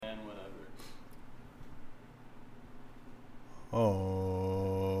Welcome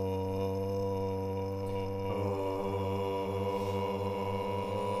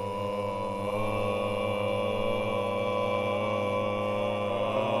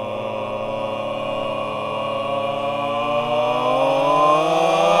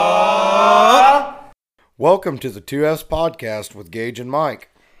to the 2S Podcast with Gage and Mike.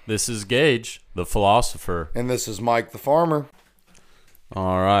 This is Gage, the philosopher. And this is Mike, the farmer.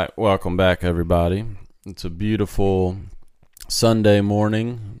 All right, welcome back, everybody. It's a beautiful Sunday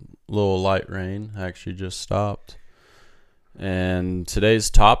morning. A little light rain actually just stopped. And today's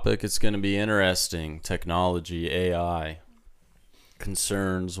topic, it's going to be interesting. Technology, AI,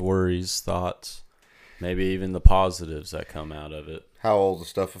 concerns, worries, thoughts, maybe even the positives that come out of it. How all the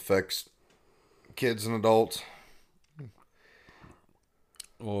stuff affects kids and adults.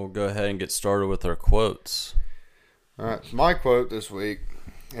 We'll go ahead and get started with our quotes. All right, so my quote this week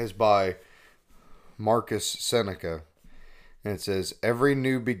is by Marcus Seneca. And it says, "Every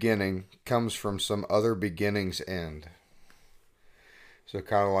new beginning comes from some other beginning's end." So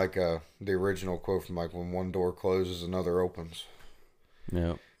kind of like the original quote from like, when one door closes, another opens.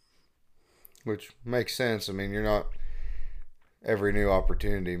 Yep. Which makes sense. I mean, every new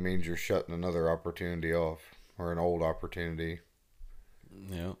opportunity means you're shutting another opportunity off, or an old opportunity.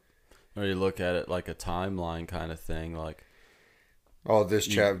 Yeah. Or you look at it like a timeline kind of thing, like, oh, this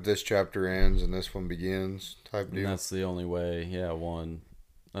chapter ends and this one begins type deal. That's the only way,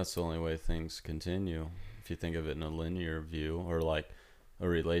 that's the only way things continue. If you think of it in a linear view, or like a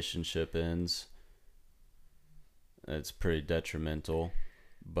relationship ends, it's pretty detrimental,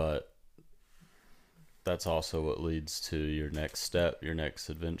 but that's also what leads to your next step, your next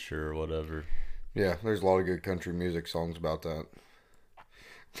adventure, or whatever. Yeah, there's a lot of good country music songs about that.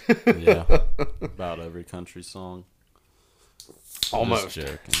 Yeah, about every country song. Almost. Just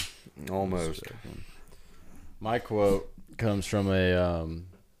joking. Almost. Just joking. My quote comes from a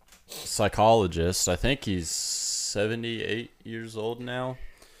psychologist. I think he's 78 years old now,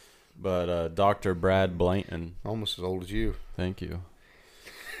 but Dr. Brad Blanton. Almost as old as you. Thank you.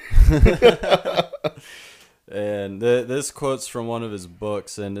 And this quote's from one of his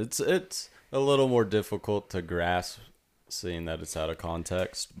books, and it's a little more difficult to grasp, seeing that it's out of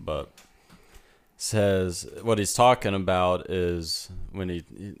context, but says what he's talking about is when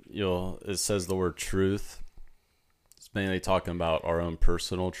it says the word truth. It's mainly talking about our own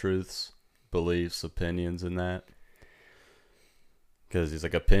personal truths, beliefs, opinions, and that. Because he's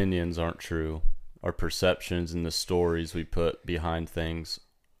like, opinions aren't true. Our perceptions and the stories we put behind things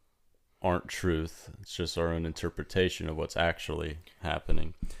aren't truth. It's just our own interpretation of what's actually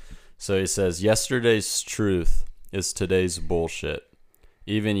happening. So he says, yesterday's truth is today's bullshit.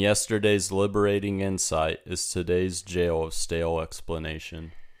 Even yesterday's liberating insight is today's jail of stale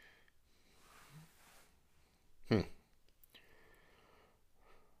explanation.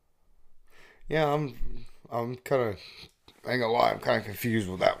 Yeah, I'm kind of, I ain't gonna lie, I'm kind of confused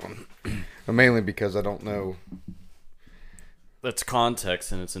with that one. Mainly because I don't know. That's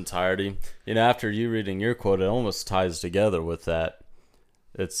context in its entirety. After you reading your quote, it almost ties together with that.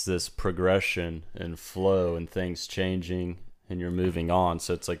 It's this progression and flow and things changing and you're moving on.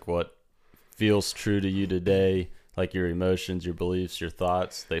 So it's like what feels true to you today, like your emotions, your beliefs, your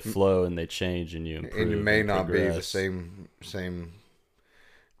thoughts, they flow and they change and you improve. And you may not be progress. the same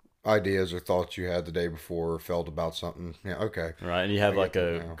ideas or thoughts you had the day before or felt about something. Yeah, okay. Right, and you have like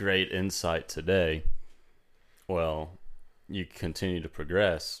a great insight today. Well, you continue to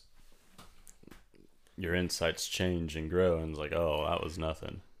progress. Your insights change and grow, and it's like, oh, that was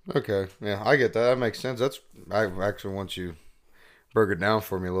nothing. Okay, yeah, I get that. That makes sense. I actually, once you broke it down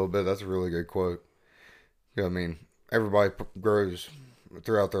for me a little bit, that's a really good quote. I mean, everybody grows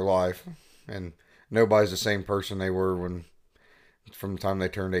throughout their life, and nobody's the same person they were from the time they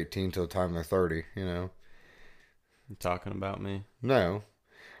turned 18 till the time they're 30. You talking about me? No.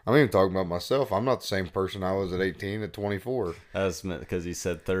 I'm even talking about myself. I'm not the same person I was at 18 at 24. That's because he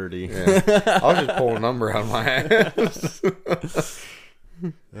said 30. Yeah. I was just pulling a number out of my ass.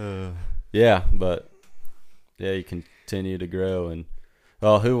 Yeah, but you continue to grow. And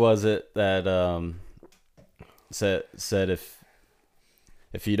well, who was it that said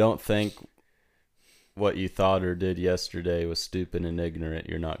if you don't think what you thought or did yesterday was stupid and ignorant,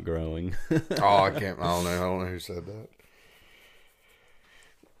 you're not growing? I don't know who said that.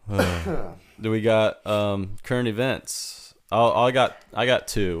 Do we got current events? I got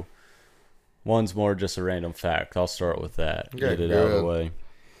two. One's more just a random fact. I'll start with that. Okay, get it out of the way.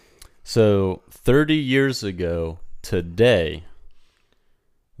 So 30 years ago today,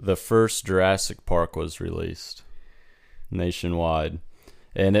 the first Jurassic Park was released nationwide.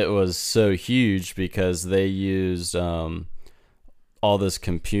 And it was so huge because they used all this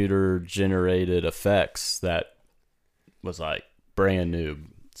computer generated effects that was like brand new.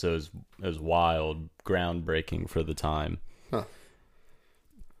 So it was wild, groundbreaking for the time. Huh.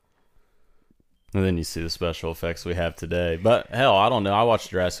 And then you see the special effects we have today. But hell, I don't know. I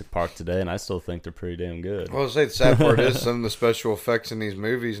watched Jurassic Park today, and I still think they're pretty damn good. Well, I'll say the sad part is some of the special effects in these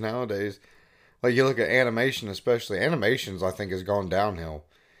movies nowadays. Like you look at animation, especially animations, I think has gone downhill.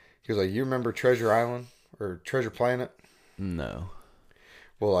 Because like you remember Treasure Island or Treasure Planet? No.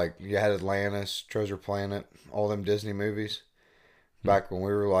 Well, like you had Atlantis, Treasure Planet, all them Disney movies back when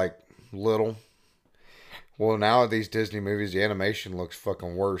we were like little. Well, now these Disney movies, the animation looks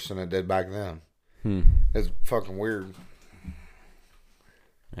fucking worse than it did back then. It's fucking weird.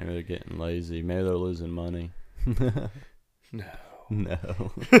 Maybe they're getting lazy. Maybe they're losing money. No.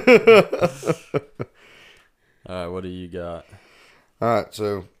 No. All right, what do you got? All right,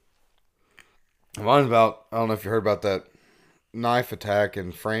 so mine's about, I don't know if you heard about that knife attack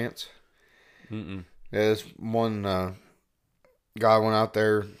in France. Mm-mm. Yeah, this one guy went out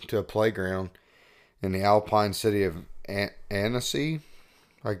there to a playground in the Alpine city of Annecy.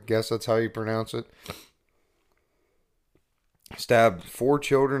 I guess that's how you pronounce it. Stabbed 4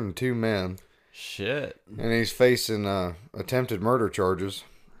 children and 2 men. Shit. And he's facing attempted murder charges.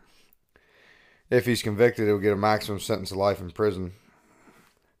 If he's convicted, he'll get a maximum sentence of life in prison.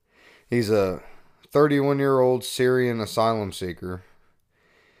 He's a 31-year-old Syrian asylum seeker.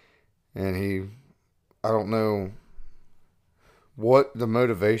 And I don't know what the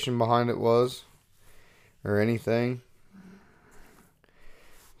motivation behind it was or anything.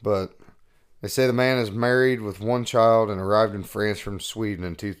 But they say the man is married with 1 child and arrived in France from Sweden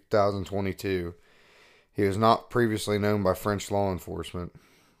in 2022. He was not previously known by French law enforcement.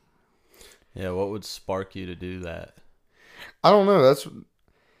 Yeah, what would spark you to do that? I don't know.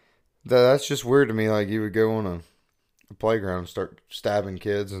 That's just weird to me. Like you would go on a playground and start stabbing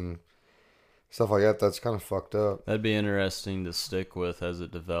kids and stuff like that. That's kind of fucked up. That'd be interesting to stick with as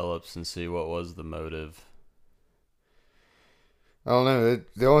it develops and see what was the motive. I don't know.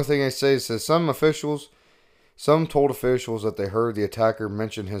 The only thing they say is that some told officials that they heard the attacker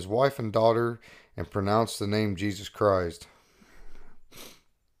mention his wife and daughter and pronounce the name Jesus Christ.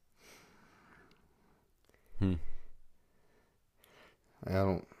 Hmm. I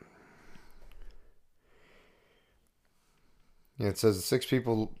don't. Yeah, it says the 6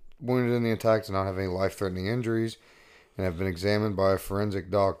 people wounded in the attack do not have any life-threatening injuries and have been examined by a forensic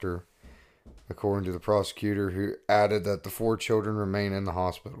doctor, according to the prosecutor, who added that the 4 children remain in the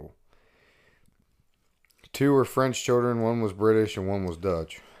hospital. 2 were French children, 1 was British, and 1 was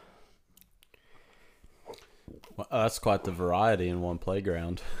Dutch. Well, that's quite the variety in one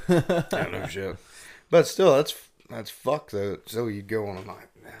playground. I know shit. But still, that's fucked though. So you go on a night.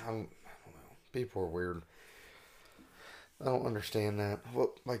 I don't know. People are weird. I don't understand that.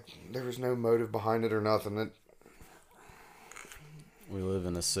 Well, like there was no motive behind it or nothing. We live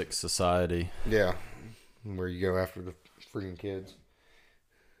in a sick society. Yeah, where you go after the freaking kids.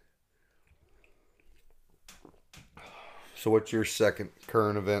 So what's your second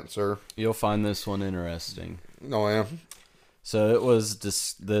current event, sir? You'll find this one interesting. No, I am. So it was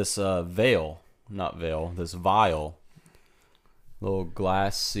this vial, little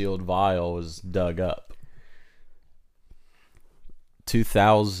glass sealed vial was dug up.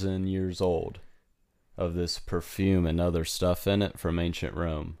 2,000 years old of this perfume and other stuff in it from ancient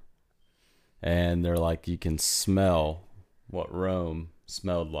Rome. And they're like, you can smell what Rome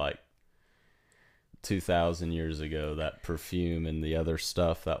smelled like 2,000 years ago, that perfume and the other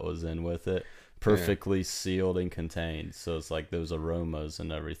stuff that was in with it, perfectly sealed and contained. So it's like those aromas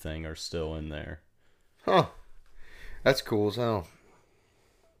and everything are still in there. Huh. That's cool as hell.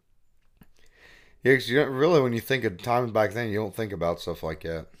 Yeah, because you don't really, when you think of times back then, you don't think about stuff like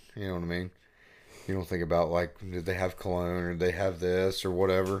that. You know what I mean? You don't think about, like, did they have cologne or did they have this or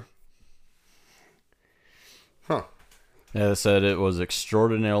whatever? Huh. Yeah, they said it was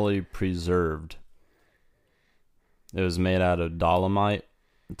extraordinarily preserved. It was made out of dolomite,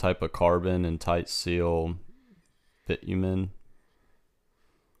 a type of carbon and tight seal bitumen.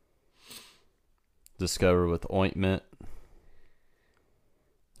 Discovered with ointment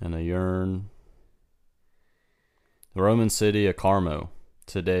and a urn. The Roman city of Carmo,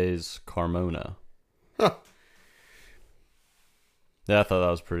 today's Carmona. Huh. Yeah, I thought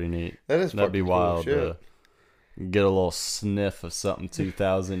that was pretty neat. That'd be wild to get a little sniff of something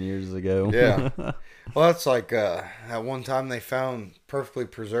 2,000 years ago. Yeah. Well, that's like at one time they found perfectly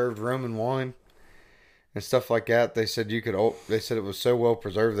preserved Roman wine and stuff like that. They said they said it was so well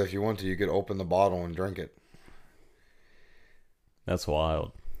preserved that if you wanted to, you could open the bottle and drink it. That's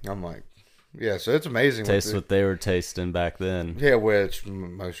wild. I'm like, Yeah, so it's amazing. Taste what they were tasting back then. Yeah, which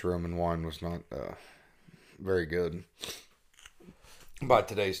most Roman wine was not very good by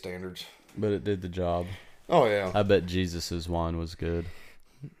today's standards. But it did the job. Oh yeah, I bet Jesus's wine was good.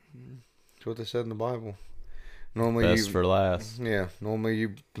 that's what they said in the Bible. Normally, Best for last. Yeah, normally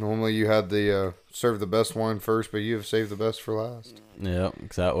you had the serve the best wine first, but you have saved the best for last. Yeah,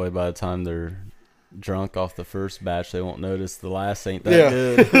 because that way by the time they're drunk off the first batch, they won't notice the last ain't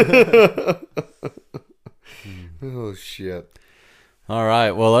that good. Oh shit! All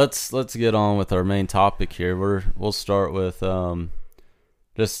right, well let's get on with our main topic here. We'll start with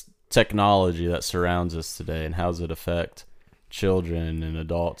just technology that surrounds us today and how does it affect children and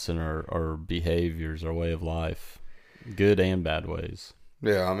adults and our behaviors, our way of life, good and bad ways.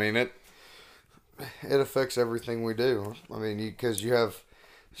 Yeah, I mean it affects everything we do. I mean, because you have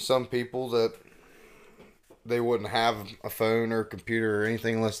some people that they wouldn't have a phone or a computer or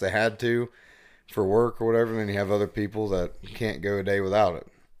anything unless they had to for work or whatever. And then you have other people that can't go a day without it.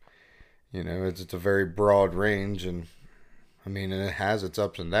 You know, it's a very broad range, and I mean, and it has its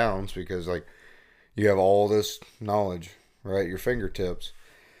ups and downs because like you have all this knowledge right at your fingertips,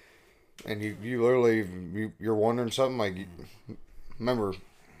 and you literally you're wondering something like, remember,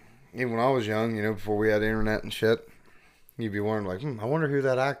 even when I was young, you know, before we had internet and shit, you'd be wondering like, I wonder who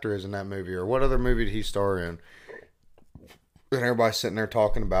that actor is in that movie, or what other movie did he star in, and everybody's sitting there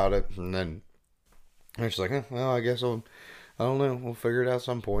talking about it, and then it's like, well, I guess I don't know, we'll figure it out at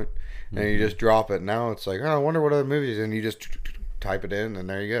some point. And you just drop it. Now it's like, I wonder what other movies, and you just type it in, and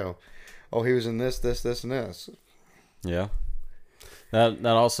there you go. Oh, he was in this, and this. Yeah. That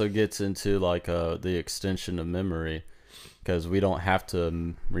also gets into like the extension of memory, because we don't have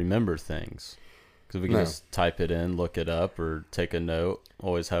to remember things, because we can just type it in, look it up, or take a note.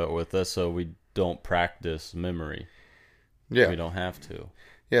 Always have it with us, so we don't practice memory. Yeah, we don't have to.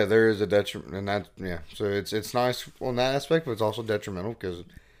 Yeah, there is a detriment, and that So it's nice on that aspect, but it's also detrimental because it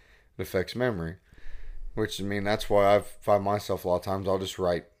affects memory. Which, I mean, that's why I find myself a lot of times I'll just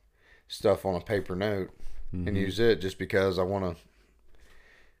write stuff on a paper note and use it just because I want to.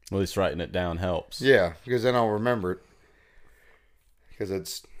 At least writing it down helps. Yeah, because then I'll remember it. Because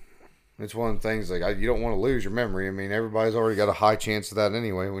it's one of the things, like, you don't want to lose your memory. I mean, everybody's already got a high chance of that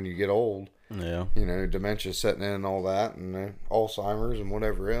anyway when you get old. Yeah. You know, dementia setting in and all that, and Alzheimer's and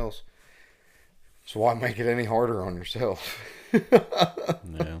whatever else. So why make it any harder on yourself?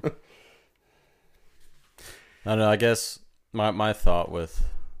 Yeah. I don't know. I guess my thought with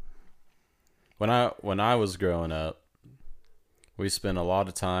when I was growing up, we spent a lot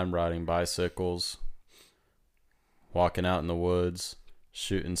of time riding bicycles, walking out in the woods,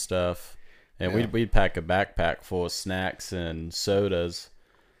 shooting stuff, and we'd pack a backpack full of snacks and sodas,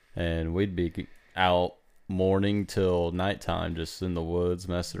 and we'd be out morning till nighttime just in the woods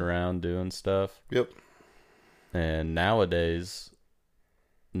messing around doing stuff. Yep. And nowadays,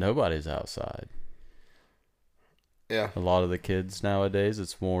 nobody's outside. Yeah. A lot of the kids nowadays,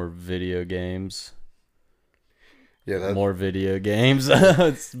 it's more video games. Yeah, more video games.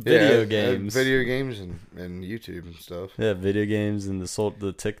 It's video games. Video games and YouTube and stuff. Yeah, video games and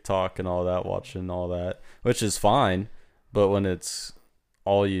the TikTok and all that, watching all that, which is fine. But when it's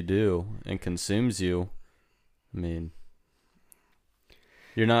all you do and consumes you, I mean,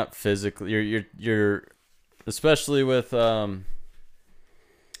 you're not physically. You're especially with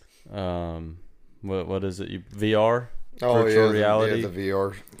what is it? VR. Oh, virtual reality. Yeah, the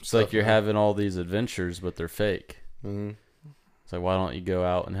VR. It's like you're having all these adventures, but they're fake. Mm-hmm. It's like, why don't you go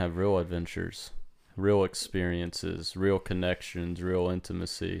out and have real adventures, real experiences, real connections, real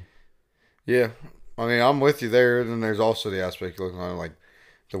intimacy? Yeah, I mean, I'm with you there. Then there's also the aspect you're looking at, like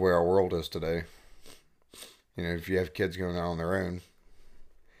the way our world is today. You know, if you have kids going out on their own,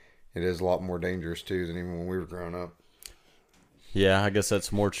 it is a lot more dangerous too than even when we were growing up. Yeah, I guess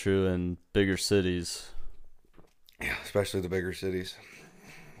that's more true in bigger cities. Yeah, especially the bigger cities.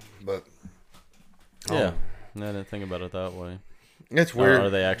 But yeah, I didn't think about it that way. It's weird. Are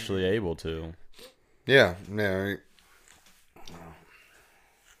they actually able to? Yeah. I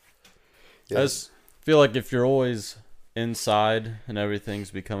just feel like if you're always inside and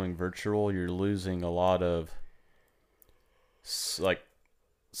everything's becoming virtual, you're losing a lot of like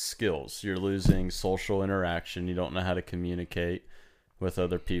skills. You're losing social interaction. You don't know how to communicate with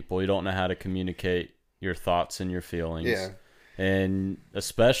other people. You don't know how to communicate your thoughts and your feelings. Yeah. And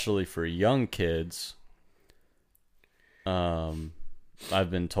especially for young kids,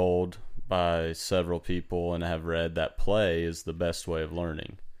 I've been told by several people and have read that play is the best way of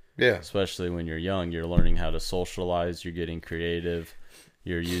learning. Yeah. Especially when you're young, you're learning how to socialize, you're getting creative,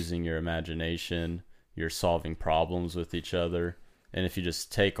 you're using your imagination, you're solving problems with each other. And if you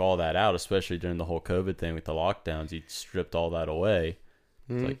just take all that out, especially during the whole COVID thing with the lockdowns, you stripped all that away.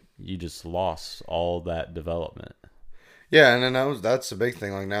 It's like you just lost all that development. Yeah, and then that's the big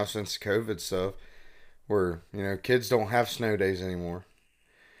thing. Like now, since COVID stuff, where kids don't have snow days anymore.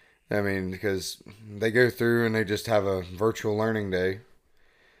 I mean, because they go through and they just have a virtual learning day.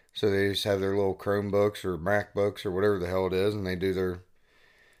 So they just have their little Chromebooks or MacBooks or whatever the hell it is, and they do their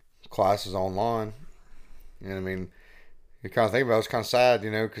classes online. And I mean, you kind of think about it, it's kind of sad,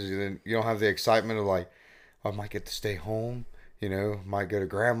 because you don't have the excitement of like, I might get to stay home, might go to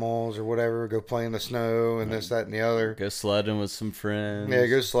grandma's or whatever, go play in the snow and this, that, and the other. Go sledding with some friends. Yeah,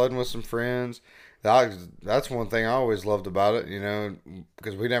 go sledding with some friends. That's one thing I always loved about it,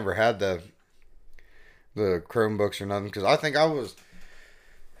 because we never had the Chromebooks or nothing. Because I think I was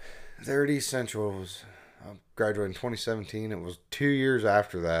there at East Central. I graduated in 2017. It was 2 years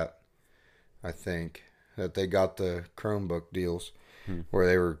after that, I think, that they got the Chromebook deals,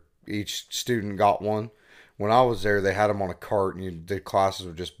 where each student got one. When I was there, they had them on a cart, and the classes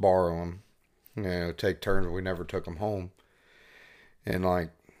would just borrow them, take turns. We never took them home, and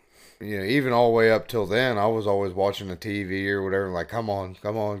like. Even all the way up till then, I was always watching the TV or whatever. Like, come on,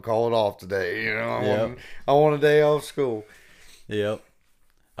 call it off today. I want a day off school. Yep.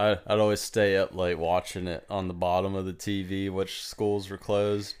 I'd always stay up late watching it on the bottom of the TV, which schools were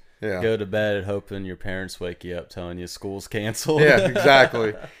closed. Yeah. Go to bed hoping your parents wake you up telling you school's canceled. Yeah,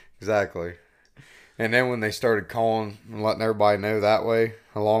 exactly. And then when they started calling and letting everybody know that way,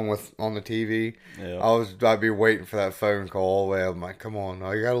 along with on the TV, I'd be waiting for that phone call all the way up. I'm like, come on,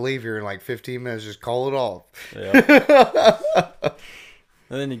 you got to leave here in like 15 minutes. Just call it off. Yep.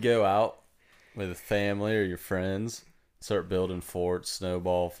 And then you go out with a family or your friends, start building forts,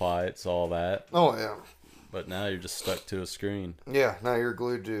 snowball fights, all that. Oh, yeah. But now you're just stuck to a screen. Yeah, now you're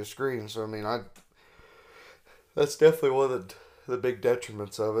glued to a screen. So, I mean, that's definitely one of the big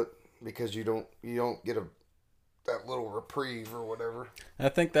detriments of it. Because you don't get that little reprieve or whatever. I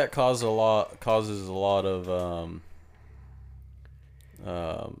think that causes a lot of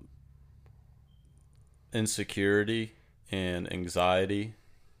insecurity and anxiety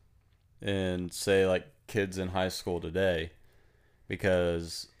in, say, like kids in high school today,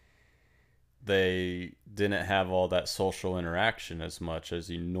 because they didn't have all that social interaction as much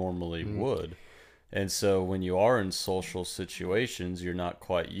as you normally would. And so when you are in social situations, you're not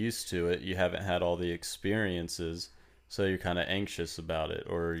quite used to it. You haven't had all the experiences, so you're kind of anxious about it,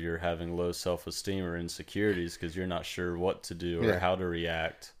 or you're having low self-esteem or insecurities because you're not sure what to do or how to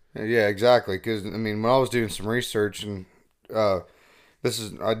react. Yeah, exactly. Because, I mean, when I was doing some research, and I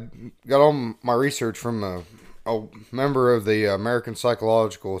got all my research from a member of the American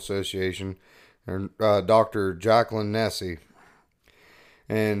Psychological Association, Dr. Jacqueline Nessie.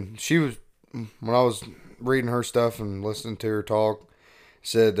 And she was... When I was reading her stuff and listening to her talk,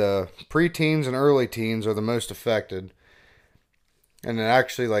 said preteens and early teens are the most affected, and it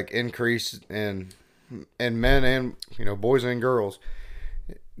actually like increased in men and boys and girls.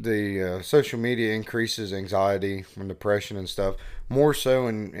 The social media increases anxiety and depression and stuff more so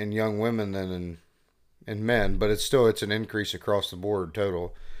in young women than in men, but it's an increase across the board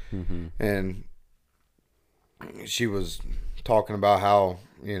total. Mm-hmm. And she was talking about how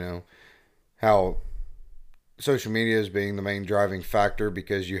social media is being the main driving factor,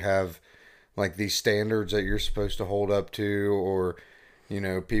 because you have like these standards that you're supposed to hold up to, or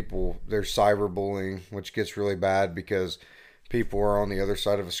people, there's cyberbullying, which gets really bad because people are on the other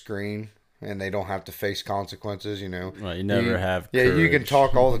side of a screen and they don't have to face consequences. Well, you never have yeah courage. You can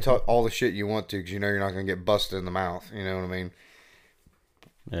talk all the shit you want to, because you're not going to get busted in the mouth. You know what I mean?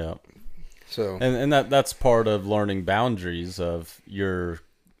 Yeah. So and that's part of learning boundaries of your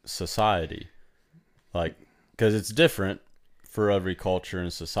society, like, because it's different for every culture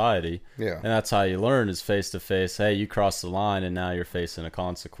and society. Yeah. And that's how you learn, is face to face. Hey, you crossed the line and now you're facing a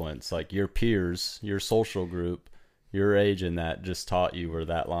consequence. Like your peers, your social group, your age in that just taught you where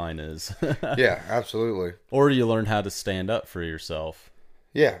that line is. Yeah, absolutely. Or you learn how to stand up for yourself.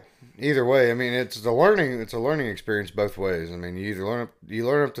 Yeah. Either way, I mean, it's a learning experience both ways. I mean, you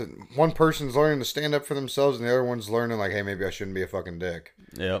learn up to one person's learning to stand up for themselves, and the other one's learning like, hey, maybe I shouldn't be a fucking dick.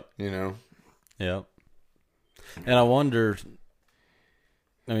 Yep. Yep. And I wonder,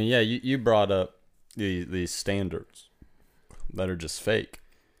 I mean, yeah, you brought up these standards that are just fake,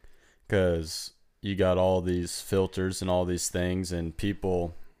 because you got all these filters and all these things, and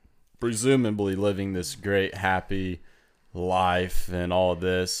people presumably living this great, happy life and all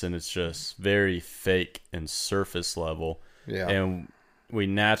this, and it's just very fake and surface level. Yeah. And we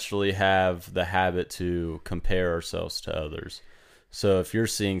naturally have the habit to compare ourselves to others. So if you're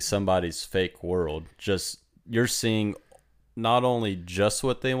seeing somebody's fake world, you're seeing not only just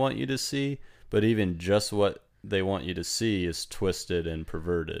what they want you to see, but even just what they want you to see is twisted and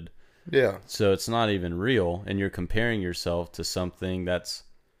perverted. Yeah. So it's not even real, and you're comparing yourself to something that's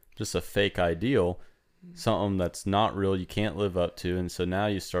just a fake ideal, something that's not real, you can't live up to, and so now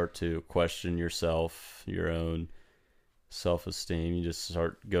you start to question yourself, your own self-esteem. You just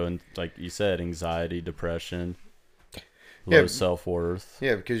start going, like you said, anxiety, depression, low self-worth.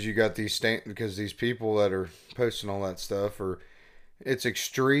 Yeah, because you got because these people that are posting all that stuff, it's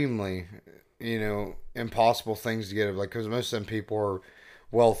extremely, impossible things to get. Like, because most of them people are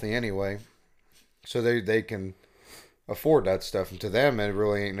wealthy anyway, so they can afford that stuff, and to them it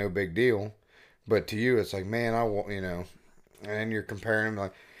really ain't no big deal. But to you, it's like, man, I want, and you're comparing them,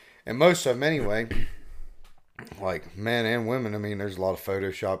 like, and most of them anyway, like men and women. I mean, there's a lot of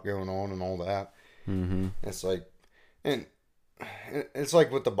Photoshop going on and all that. Mm-hmm. It's like, and it's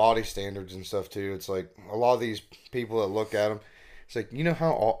like with the body standards and stuff too. It's like a lot of these people that look at them, it's like,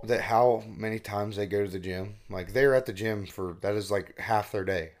 how many times they go to the gym. Like, they're at the gym that is like half their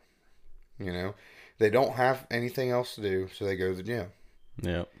day. They don't have anything else to do, so they go to the gym.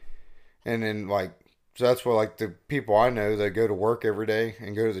 Yeah. And then, like, so that's why, like, the people I know that go to work every day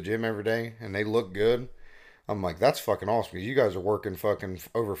and go to the gym every day and they look good, I'm like, that's fucking awesome, because you guys are working fucking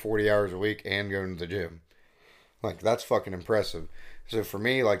over 40 hours a week and going to the gym. Like, that's fucking impressive. So for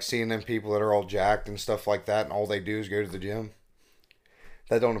me, like, seeing them people that are all jacked and stuff like that and all they do is go to the gym,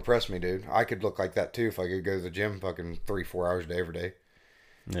 that don't impress me, dude. I could look like that too if I could go to the gym fucking 3-4 hours a day every day.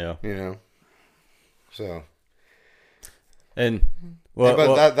 Yeah. So. And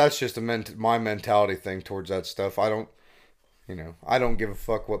that's just my mentality thing towards that stuff. I don't give a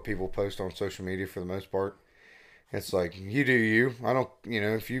fuck what people post on social media for the most part. It's like, you do you. I don't,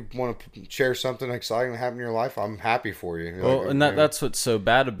 if you want to share something exciting that happened in your life, I'm happy for you. Well, and that's what's so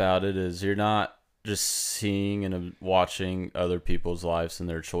bad about it is you're not just seeing and watching other people's lives and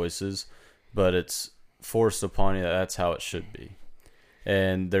their choices, but it's forced upon you that that's how it should be.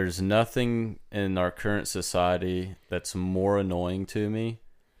 And there's nothing in our current society that's more annoying to me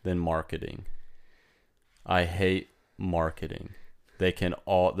than marketing. I hate marketing.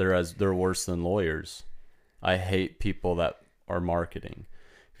 They're worse than lawyers. I hate people that are marketing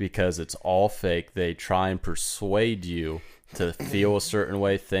because it's all fake. They try and persuade you to feel a certain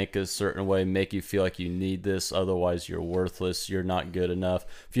way, think a certain way, make you feel like you need this, otherwise you're worthless, you're not good enough.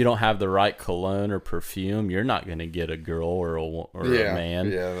 If you don't have the right cologne or perfume, you're not going to get a girl or a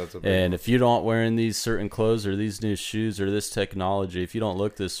man. Yeah, that's a big And one. if you don't wearing these certain clothes or these new shoes or this technology, if you don't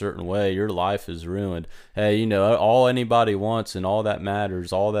look this certain way, your life is ruined. Hey, all anybody wants and all that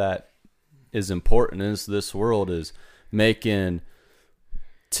matters, all that is important in this world is making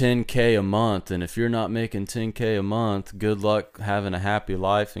 $10K a month, and if you're not making $10K a month, good luck having a happy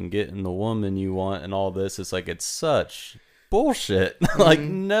life and getting the woman you want and all this. It's like, it's such bullshit. Like,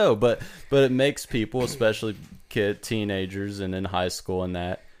 no, but it makes people, especially teenagers and in high school and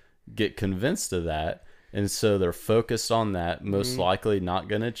that, get convinced of that, and so they're focused on that, most likely not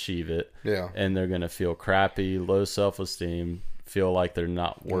going to achieve it. Yeah. And they're going to feel crappy, low self-esteem, feel like they're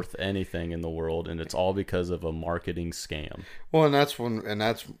not worth anything in the world, and it's all because of a marketing scam. Well, and that's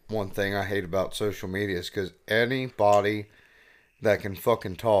one thing I hate about social media is because anybody that can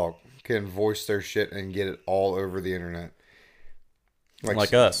fucking talk can voice their shit and get it all over the internet.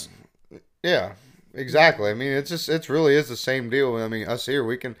 Like us. Yeah, exactly. I mean, it really is the same deal. I mean, us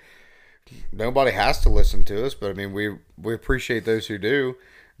here, nobody has to listen to us, but I mean, we appreciate those who do.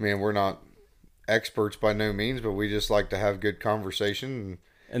 I mean, we're not experts by no means, but we just like to have good conversation.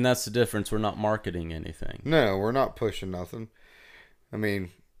 And that's the difference. We're not marketing anything. No, we're not pushing nothing. I mean,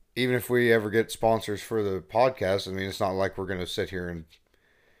 even if we ever get sponsors for the podcast, I mean, it's not like we're going to sit here and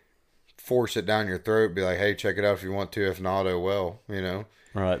force it down your throat, be like, hey, check it out if you want to. If not, oh well, All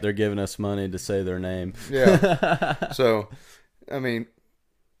right, they're giving us money to say their name. Yeah. So, I mean,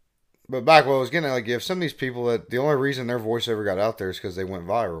 but back what I was getting at, like, if some of these people that the only reason their voice ever got out there is because they went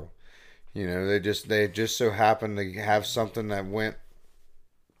viral. They just so happened to have something that went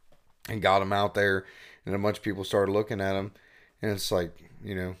and got them out there, and a bunch of people started looking at them, and it's like,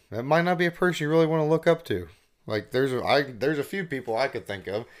 that might not be a person you really want to look up to. Like, there's a few people I could think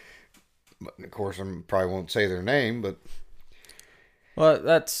of, but of course I probably won't say their name, but well,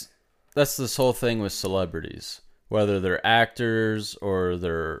 that's this whole thing with celebrities, whether they're actors or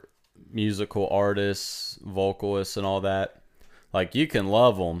they're musical artists, vocalists, and all that. Like, you can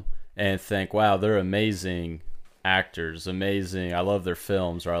love them and think, wow, they're amazing actors, amazing, I love their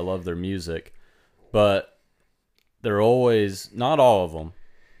films, or I love their music. But they're always, not all of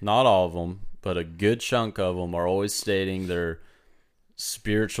them, but a good chunk of them are always stating they're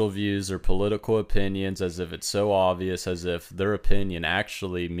spiritual views or political opinions as if it's so obvious, as if their opinion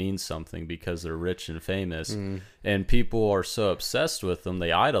actually means something because they're rich and famous. And people are so obsessed with them,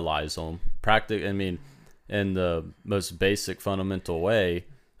 they idolize them. In the most basic fundamental way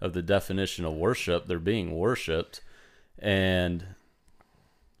of the definition of worship, they're being worshipped. And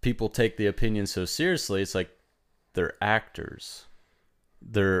people take the opinion so seriously, it's like they're actors.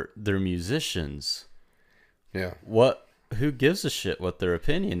 They're musicians. Yeah. Who gives a shit what their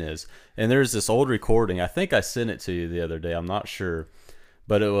opinion is? And there's this old recording. I think I sent it to you the other day. I'm not sure.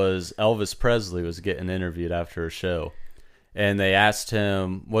 But it was Elvis Presley was getting interviewed after a show. And they asked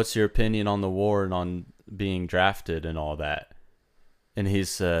him, what's your opinion on the war and on being drafted and all that? And he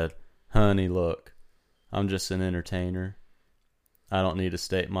said, honey, look, I'm just an entertainer. I don't need to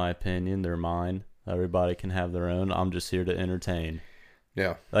state my opinion. They're mine. Everybody can have their own. I'm just here to entertain.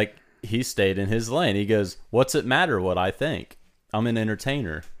 Yeah. Like, he stayed in his lane. He goes, what's it matter what I think? I'm an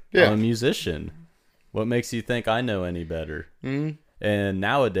entertainer. Yeah. I'm a musician. What makes you think I know any better? Mm-hmm. And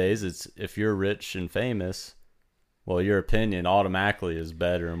nowadays, it's if you're rich and famous, well, your opinion automatically is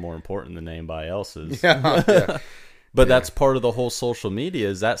better and more important than anybody else's. Yeah. Yeah. But that's part of the whole social media,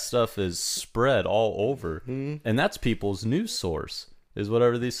 is that stuff is spread all over. Mm-hmm. And that's people's news source, is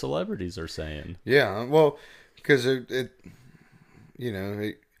whatever these celebrities are saying. Yeah. Well, because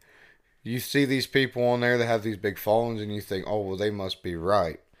you see these people on there that have these big followings and you think, oh, well, they must be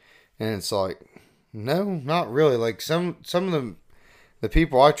right. And it's like, no, not really. Like some of the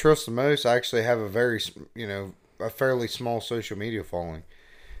people I trust the most actually have a fairly small social media following.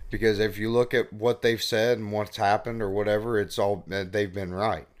 Because if you look at what they've said and what's happened or whatever, it's all, they've been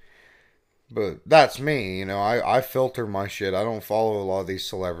right. But that's me, I filter my shit. I don't follow a lot of these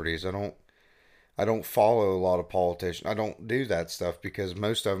celebrities. I don't follow a lot of politicians. I don't do that stuff because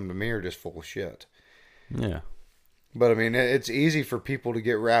most of them to me are just full of shit. Yeah. But I mean, it's easy for people to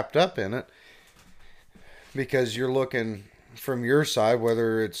get wrapped up in it because you're looking from your side,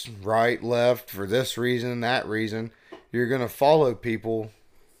 whether it's right, left, for this reason, that reason. You're going to follow people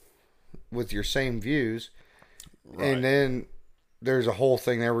with your same views. Right. And then there's a whole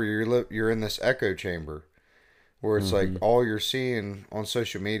thing there where you're in this echo chamber where it's like all you're seeing on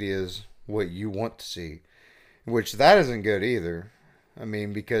social media is what you want to see, which that isn't good either. I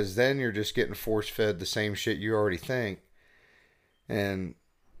mean, because then you're just getting force fed the same shit you already think, and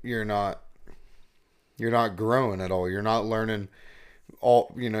you're not growing at all. You're not learning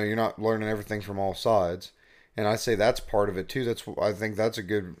you're not learning everything from all sides. And I say that's part of it too. I think that's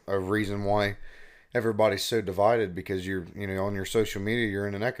a reason why everybody's so divided, because you're on your social media, you're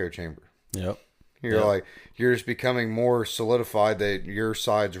in an echo chamber. Yep. You're just becoming more solidified that your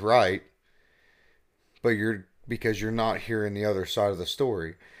side's right, but because you're not hearing the other side of the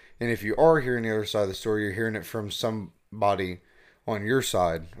story. And if you are hearing the other side of the story, you're hearing it from somebody on your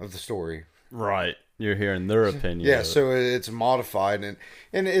side of the story. Right. You're hearing their opinion. Yeah, so it's modified, and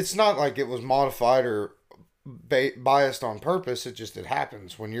it's not like it was modified or biased on purpose. It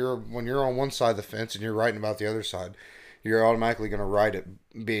happens when you're on one side of the fence and you're writing about the other side. You're automatically going to write it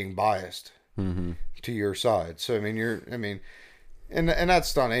being biased to your side. So and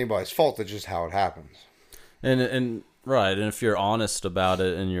that's not anybody's fault. That's just how it happens. And right, and if you're honest about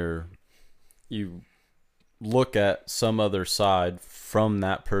it and you look at some other side from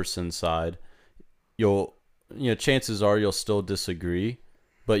that person's side, chances are you'll still disagree,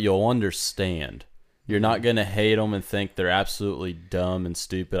 but you'll understand. You're not going to hate them and think they're absolutely dumb and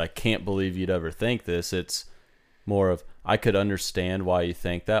stupid. I can't believe you'd ever think this. It's more of, I could understand why you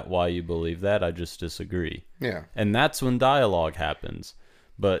think that, why you believe that. I just disagree. Yeah. And that's when dialogue happens.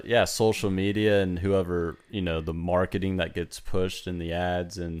 But yeah, social media and whoever, the marketing that gets pushed and the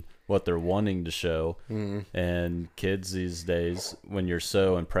ads and what they're wanting to show. And kids these days, when you're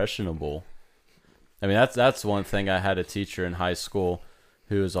so impressionable. I mean, that's one thing. I had a teacher in high school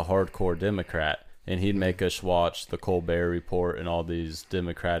who was a hardcore Democrat. And he'd make us watch the Colbert Report and all these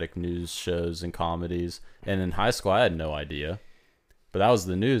Democratic news shows and comedies. And in high school, I had no idea. But that was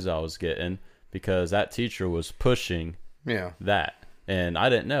the news I was getting because that teacher was pushing that. And I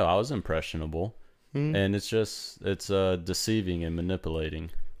didn't know. I was impressionable. And it's deceiving and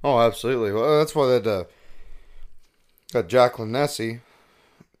manipulating. Oh, absolutely. Well, that's why that Jacqueline Nessie,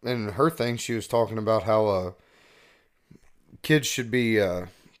 in her thing, she was talking about how kids should be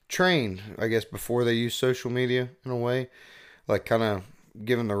trained, I guess, before they use social media in a way, like kind of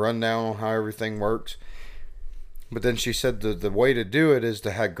giving the rundown on how everything works. But then she said the way to do it is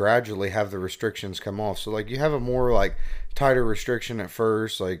to gradually have the restrictions come off. So like you have a more like tighter restriction at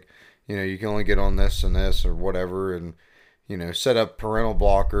first, like you can only get on this and this or whatever, and set up parental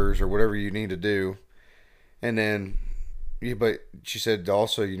blockers or whatever you need to do, and then but she said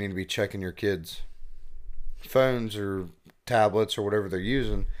also you need to be checking your kids' phones or tablets or whatever they're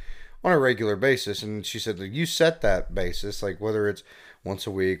using on a regular basis. And she said that you set that basis, like whether it's once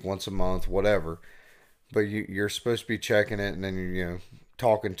a week, once a month, whatever. But you're supposed to be checking it, and then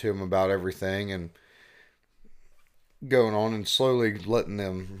talking to them about everything and going on and slowly letting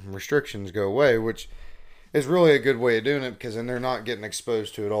them restrictions go away, which is really a good way of doing it because then they're not getting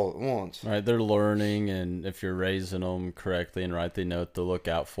exposed to it all at once. Right, they're learning, and if you're raising them correctly and right, they know what to look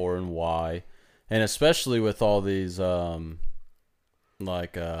out for and why. And especially with all these Instagram,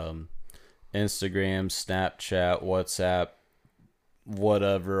 Snapchat, WhatsApp,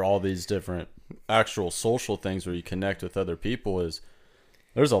 whatever, all these different actual social things where you connect with other people, is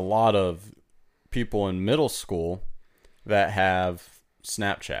there's a lot of people in middle school that have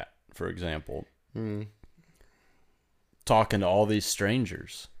Snapchat, for example, talking to all these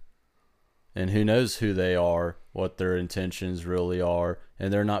strangers, and who knows who they are, what their intentions really are,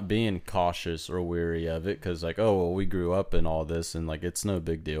 and they're not being cautious or weary of it because, like, oh, well, we grew up in all this, and like it's no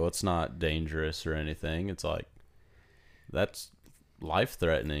big deal, it's not dangerous or anything. It's like that's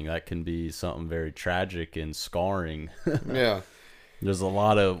life-threatening. That can be something very tragic and scarring. Yeah. There's a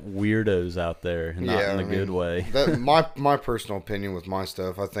lot of weirdos out there, not in a good way. My personal opinion with my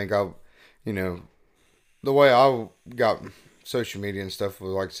stuff, I think the way I got social media and stuff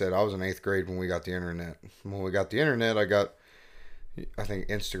was, like I said, I was in 8th grade when we got the internet. When we got the internet, I got, I think,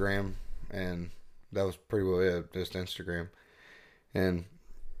 Instagram, and that was pretty well it, just Instagram. And,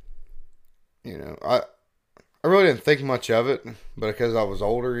 I really didn't think much of it, but because I was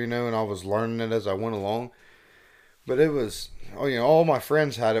older, and I was learning it as I went along. But it was, all my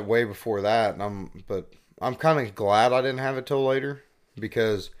friends had it way before that, but I'm kind of glad I didn't have it till later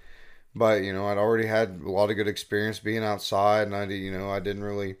because, I'd already had a lot of good experience being outside, and I didn't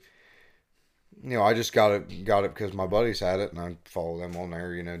really, I just got it because my buddies had it, and I'd follow them on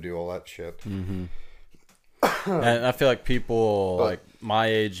there, do all that shit. Mm-hmm. And I feel like people like my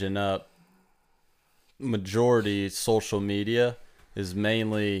age and up, majority social media is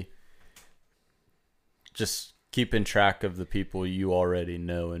mainly just keeping track of the people you already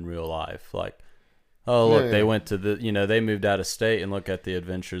know in real life. Like, oh, look, they went to they moved out of state, and look at the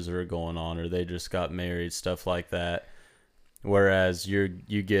adventures that are going on, or they just got married, stuff like that. Whereas you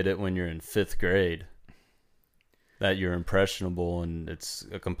get it when you're in 5th grade, that you're impressionable, and it's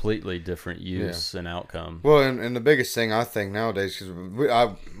a completely different use and outcome. Well, and the biggest thing I think nowadays,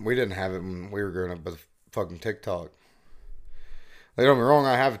 because we didn't have it when we were growing up with fucking TikTok. Like, don't get me wrong,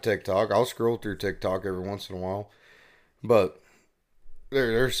 I have a TikTok. I'll scroll through TikTok every once in a while. But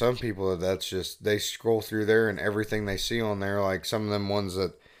there's some people that's just, they scroll through there and everything they see on there, like some of them ones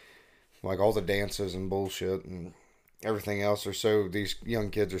that, like all the dances and bullshit and everything else these young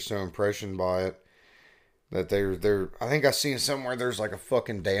kids are so impressioned by it that they're I think I seen somewhere there's like a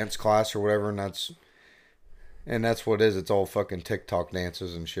fucking dance class or whatever, and that's what it is. It's all fucking TikTok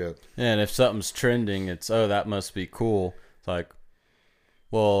dances and shit. Yeah, and if something's trending, it's, oh, that must be cool. It's like,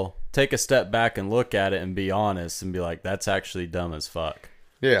 well, take a step back and look at it and be honest and be like, that's actually dumb as fuck.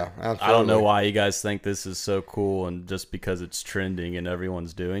 Yeah, absolutely. I don't know why you guys think this is so cool, and just because it's trending and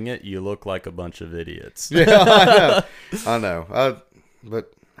everyone's doing it, you look like a bunch of idiots. Yeah, I know.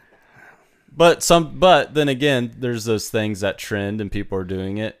 But then again, there's those things that trend and people are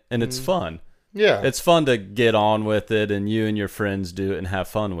doing it, and it's fun. Yeah. It's fun to get on with it, and you and your friends do it and have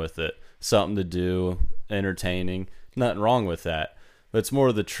fun with it. Something to do, entertaining. Nothing wrong with that. But it's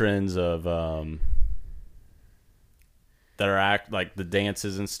more the trends of that are like the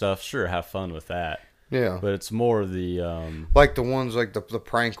dances and stuff. Sure, have fun with that. Yeah. But it's more the like the ones, like the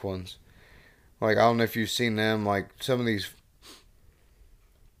prank ones. Like, I don't know if you've seen them, like some of these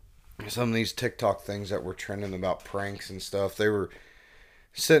TikTok things that were trending about pranks and stuff. They were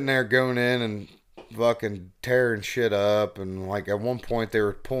sitting there going in and fucking tearing shit up, and like at one point they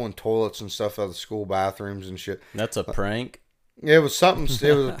were pulling toilets and stuff out of the school bathrooms and shit. That's a prank? It was something.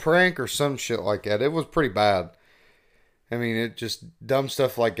 It was a prank or some shit like that. It was pretty bad. I mean, it just dumb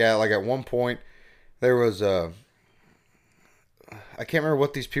stuff like that. Like at one point there was I can't remember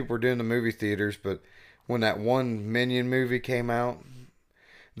what these people were doing in the movie theaters, but when that one Minion movie came out,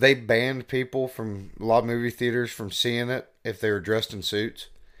 they banned people from a lot of movie theaters from seeing it if they were dressed in suits,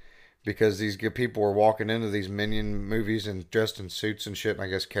 because these good people were walking into these Minion movies and dressed in suits and shit, and I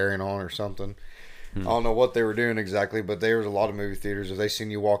guess carrying on or something. I don't know what they were doing exactly, but there was a lot of movie theaters. If they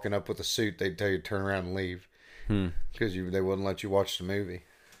seen you walking up with a suit, they'd tell you to turn around and leave because they wouldn't let you watch the movie.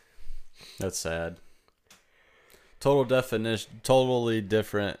 That's sad. Totally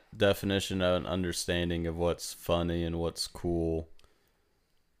different definition of an understanding of what's funny and what's cool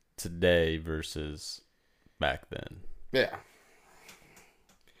today versus back then. Yeah.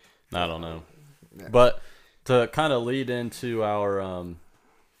 I don't know. Yeah. But to kind of lead into our,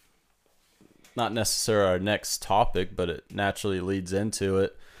 not necessarily our next topic, but it naturally leads into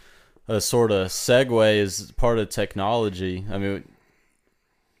it. A sort of segue is part of technology. I mean,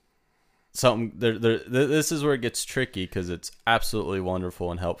 this is where it gets tricky because it's absolutely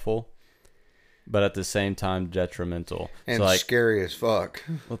wonderful and helpful, but at the same time detrimental. And so, like, scary as fuck.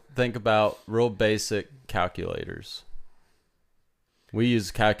 well, think about real basic calculators. We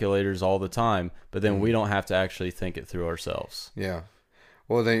use calculators all the time, but then we don't have to actually think it through ourselves. Yeah.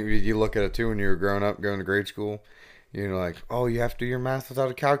 Well, then you look at it too when you were growing up, going to grade school. You're like, oh, you have to do your math without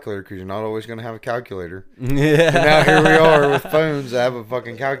a calculator because you're not always going to have a calculator. Yeah. And now here we are with phones that have a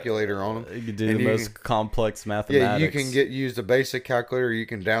fucking calculator on them. You can do the most complex mathematics. Yeah, you can use a basic calculator. Or you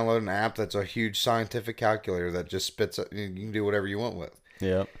can download an app that's a huge scientific calculator that just spits. You can do whatever you want with.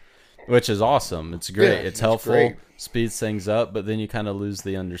 Yeah, which is awesome. It's great. Yeah, it's helpful. great. Speeds things up, but then you kind of lose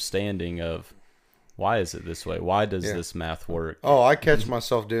the understanding of why is it this way? Why does this math work? Oh, I catch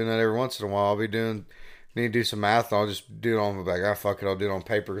myself doing that every once in a while. I'll be need to do some math, and I'll just do it on my back. Fuck it, I'll do it on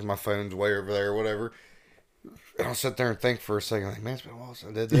paper because my phone's way over there or whatever. And I'll sit there and think for a second, like, man, it's been a while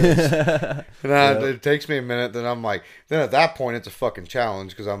since I did this. And it takes me a minute, then I'm like, then at that point, it's a fucking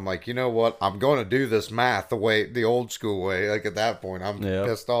challenge because I'm like, you know what? I'm going to do this math the old school way. Like, at that point, I'm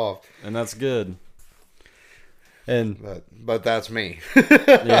pissed off. And that's good. And But that's me.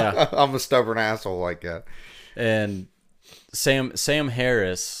 Yeah. I'm a stubborn asshole like that. And Sam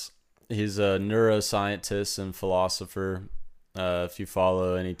Harris, he's a neuroscientist and philosopher. If you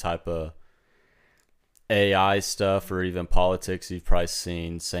follow any type of AI stuff or even politics, you've probably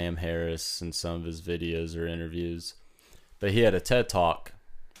seen Sam Harris in some of his videos or interviews. But he had a TED Talk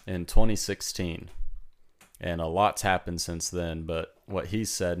in 2016. And a lot's happened since then. But what he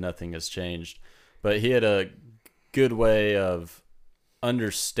said, nothing has changed. But he had a good way of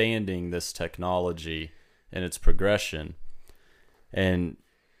understanding this technology and its progression. And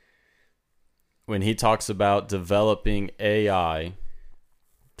when he talks about developing AI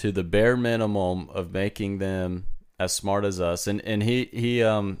to the bare minimum of making them as smart as us, and he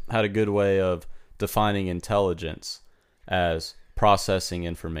had a good way of defining intelligence as processing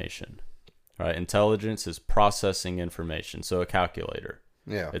information. Right? Intelligence is processing information. So a calculator.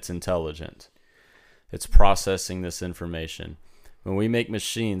 Yeah. It's intelligent. It's processing this information. When we make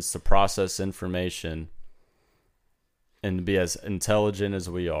machines to process information and to be as intelligent as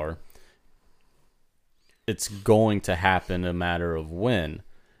we are, it's going to happen a matter of when.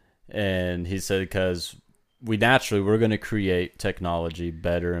 And he said because we're going to create technology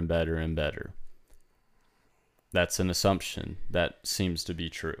better and better and better. That's an assumption that seems to be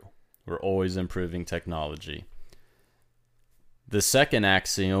true. We're always improving technology. The second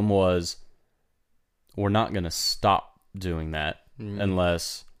axiom was we're not going to stop doing that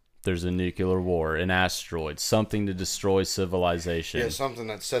unless there's a nuclear war, an asteroid, something to destroy civilization. Yeah, something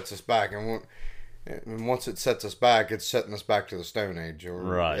that sets us back. And once it sets us back, it's setting us back to the Stone Age.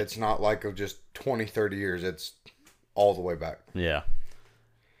 Right. It's not like of just 20, 30 years. It's all the way back. Yeah.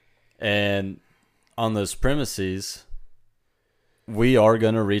 And on those premises, we are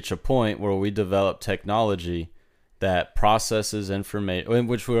going to reach a point where we develop technology that processes information,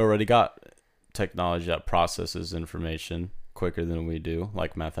 which we already got technology that processes information quicker than we do,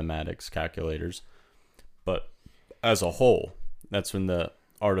 like mathematics, calculators. But as a whole, that's when the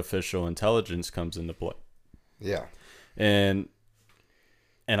artificial intelligence comes into play. Yeah. And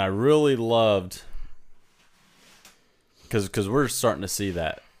I really loved, because we're starting to see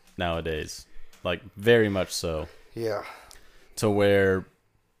that nowadays, like very much so. Yeah. To where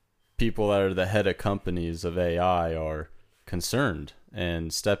people that are the head of companies of AI are concerned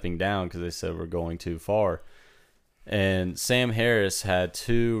and stepping down because they said we're going too far. And Sam Harris had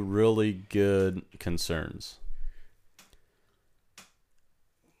two really good concerns.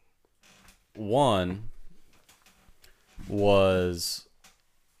 One was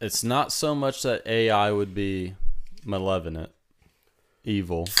it's not so much that AI would be malevolent,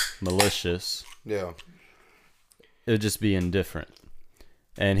 evil, malicious. Yeah. It would just be indifferent.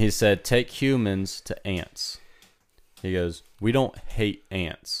 And he said, take humans to ants. He goes, we don't hate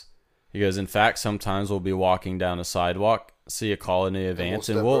ants. He goes, in fact, sometimes we'll be walking down a sidewalk, see a colony of ants,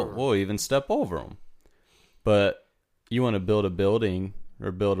 and we'll even step over them. But you want to build a building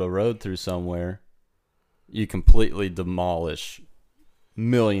or build a road through somewhere, you completely demolish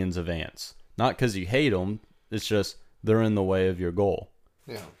millions of ants. Not because you hate them, it's just they're in the way of your goal.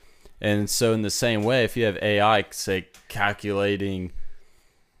 Yeah. And so in the same way, if you have AI, say, calculating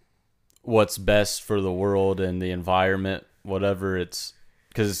what's best for the world and the environment, whatever it's,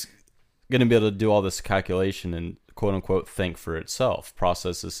 because it's going to be able to do all this calculation in quote unquote think for itself,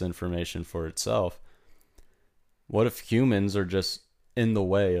 process this information for itself. What if humans are just in the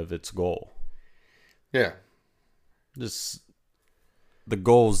way of its goal? Yeah. Just the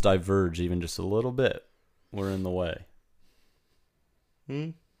goals diverge even just a little bit. We're in the way.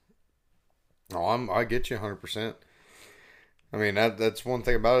 Oh, I get you 100%. I mean, that's one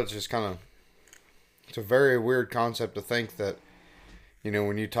thing about it. It's just kind of, it's a very weird concept to think that,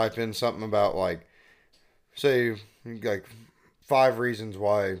 when you type in something about, like, say, like 5 reasons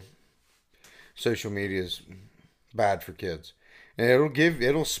why social media is bad for kids. And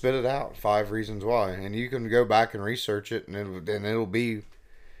it'll spit it out, 5 reasons why. And you can go back and research it, and it'll be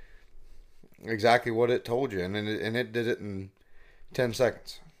exactly what it told you. And it did it in 10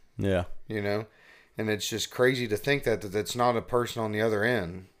 seconds. Yeah. And it's just crazy to think that it's not a person on the other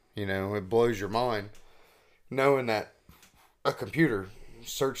end. It blows your mind knowing that a computer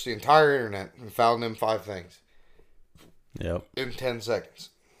searched the entire internet and found them 5 things. Yep. In 10 seconds.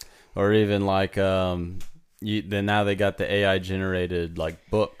 Or even like, then now they got the AI generated like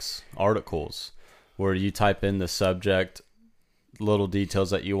books, articles, where you type in the subject, little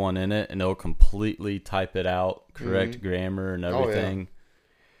details that you want in it, and it'll completely type it out, correct grammar and everything. Oh,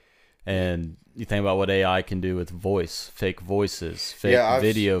 yeah. And you think about what AI can do with voice, fake voices, fake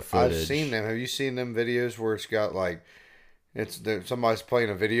video footage. I've seen them. Have you seen them videos where it's got like, somebody's playing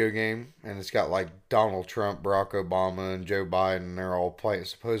a video game and it's got like Donald Trump, Barack Obama, and Joe Biden. They're all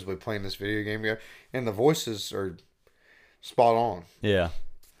supposedly playing this video game together, and the voices are spot on. Yeah.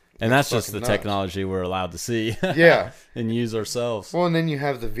 And that's just the technology we're allowed to see. Yeah. And use ourselves. Well, and then you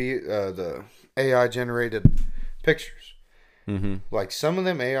have the AI generated pictures. Mm-hmm. Like some of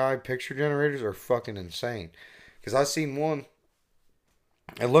them AI picture generators are fucking insane. Because I seen one,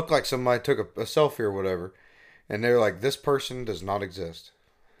 it looked like somebody took a selfie or whatever, and they're like, "This person does not exist."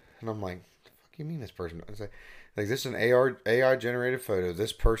 And I'm like, "The fuck you mean this person?" I say, like, this is an AI generated photo.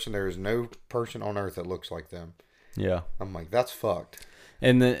 This person, there is no person on earth that looks like them. Yeah. I'm like, that's fucked.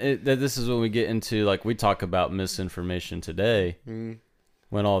 And this is when we get into, like, we talk about misinformation today.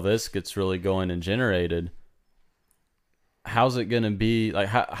 When all this gets really going and generated, how's it going to be? Like,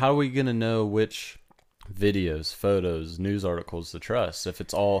 how are we going to know which videos, photos, news articles to trust? If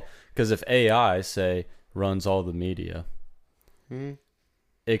it's all, because if AI, say, runs all the media,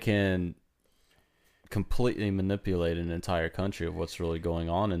 it can completely manipulate an entire country of what's really going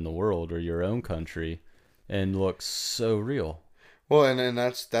on in the world or your own country and look so real. Well, and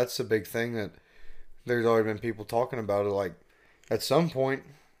that's the big thing that there's already been people talking about it. Like, at some point,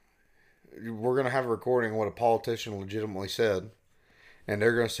 we're going to have a recording of what a politician legitimately said, and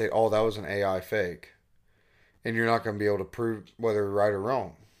they're going to say, "Oh, that was an AI fake," and you're not going to be able to prove whether right or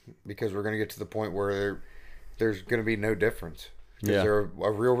wrong, because we're going to get to the point where there's going to be no difference. Because they're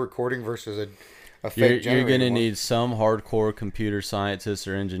a real recording versus a fake. You're going to need some hardcore computer scientist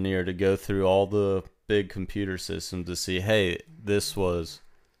or engineer to go through all the big computer systems to see, hey, this was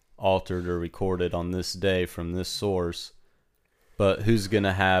altered or recorded on this day from this source, but who's going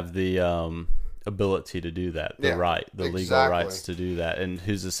to have the ability to do that, the legal rights to do that, and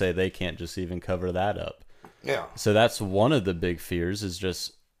who's to say they can't just even cover that up? Yeah. So that's one of the big fears, is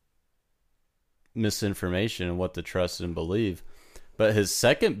just misinformation and what to trust and believe. But his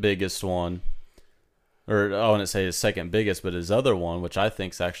second biggest one, or I wouldn't say his second biggest, but his other one, which I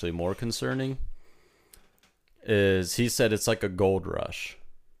think is actually more concerning, is he said it's like a gold rush.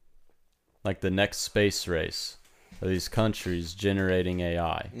 Like the next space race of these countries generating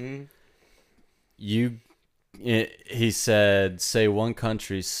AI. He said, say one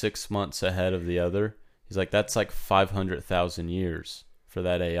country's 6 months ahead of the other. He's like, that's like 500,000 years for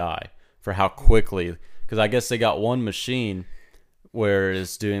that AI, for how quickly, because I guess they got one machine where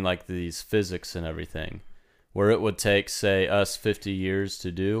it's doing like these physics and everything, where it would take, say, us 50 years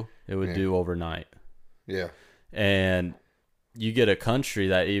to do, it would do overnight. Yeah. And you get a country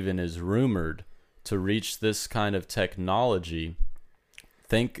that even is rumored to reach this kind of technology,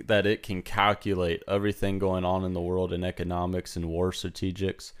 think that it can calculate everything going on in the world in economics and war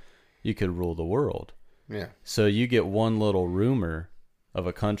strategics, you could rule the world. Yeah. So you get one little rumor of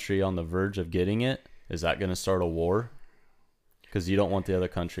a country on the verge of getting it, is that going to start a war? Because you don't want the other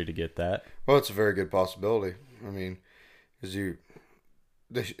country to get that. Well, it's a very good possibility. I mean, because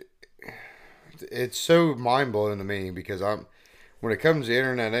it's so mind blowing to me, because when it comes to the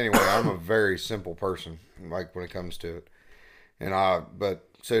internet anyway, I'm a very simple person. Like when it comes to it, but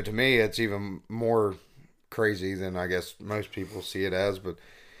so to me, it's even more crazy than I guess most people see it as. But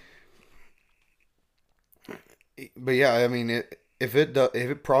yeah, I mean, if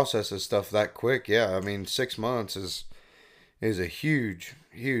it processes stuff that quick, yeah, I mean, 6 months is a huge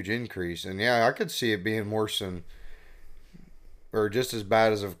increase, and yeah, I could see it being worse than or just as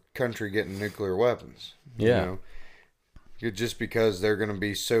bad as a country getting nuclear weapons. Yeah. Just because they're going to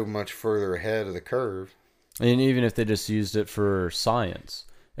be so much further ahead of the curve. And even if they just used it for science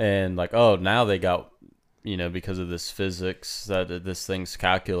and like, oh, now they got, because of this physics that this thing's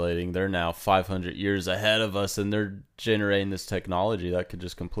calculating, they're now 500 years ahead of us and they're generating this technology that could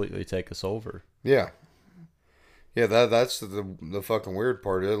just completely take us over. Yeah. Yeah, that's the fucking weird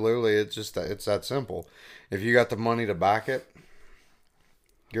part. Literally, it's that simple. If you got the money to back it,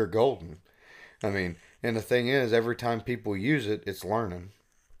 you're golden. I mean, and the thing is, every time people use it, it's learning.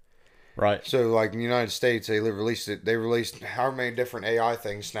 Right. So, like in the United States, they released it. They released how many different AI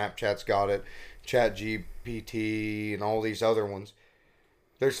things. Snapchat's got it, ChatGPT, and all these other ones.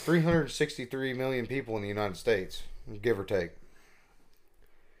 There's 363 million people in the United States, give or take.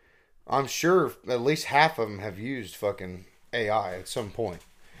 I'm sure at least half of them have used fucking AI at some point.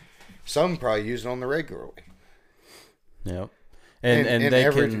 Some probably use it on the regularly. Yep. And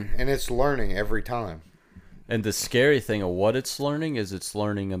it's learning every time. And the scary thing of what it's learning is it's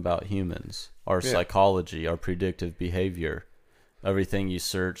learning about humans, our psychology, our predictive behavior, everything you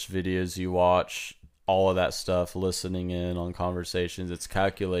search, videos you watch, all of that stuff, listening in on conversations. It's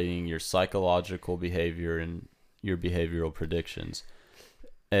calculating your psychological behavior and your behavioral predictions.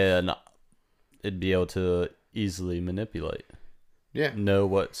 And it'd be able to easily manipulate. Yeah. Know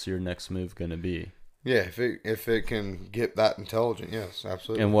what's your next move going to be. Yeah, if it can get that intelligent, yes,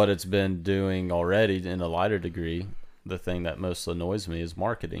 absolutely. And what it's been doing already in a lighter degree, the thing that most annoys me is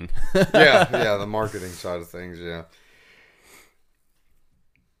marketing. yeah, the marketing side of things, yeah.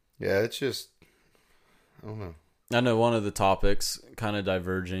 Yeah, it's just, I don't know. I know one of the topics, kind of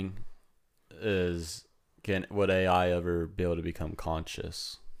diverging, is would AI ever be able to become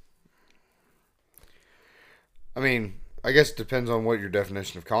conscious? I mean, I guess it depends on what your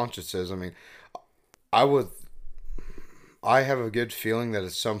definition of conscious is. I mean, I have a good feeling that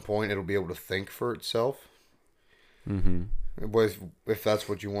at some point it'll be able to think for itself. Mm-hmm. If that's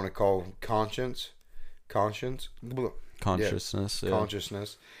what you want to call conscience. Consciousness. Yeah. Yeah.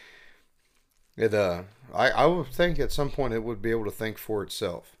 Consciousness. I would think at some point it would be able to think for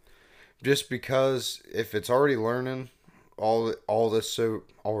itself. Just because if it's already learning all this so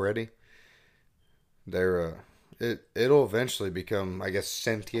already, it'll eventually become, I guess,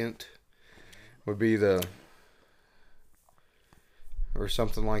 sentient would be or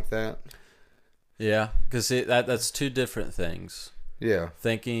something like that. Yeah, because that's two different things. Yeah.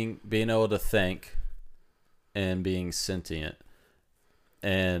 Being able to think, and being sentient.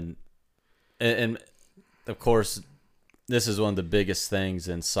 And of course, this is one of the biggest things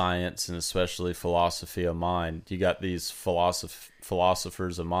in science and especially philosophy of mind. You got these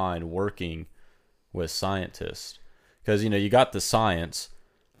philosophers of mind working with scientists. Because, you got the science,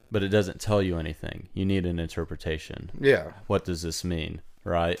 but it doesn't tell you anything. You need an interpretation. Yeah. What does this mean,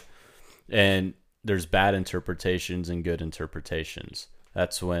 right? And there's bad interpretations and good interpretations.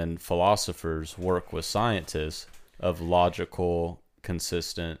 That's when philosophers work with scientists of logical,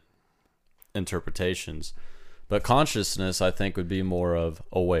 consistent interpretations. But consciousness, I think, would be more of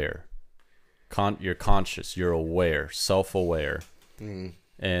aware. You're conscious, you're aware, self-aware. Mm.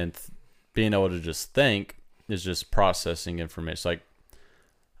 And being able to just think is just processing information.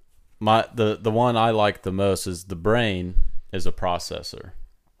 Like the one I like the most is the brain is a processor.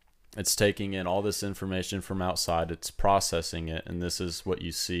 It's taking in all this information from outside, it's processing it, and this is what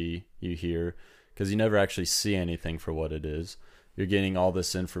you see, you hear, because you never actually see anything for what it is. You're getting all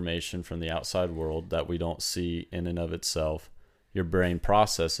this information from the outside world that we don't see in and of itself. Your brain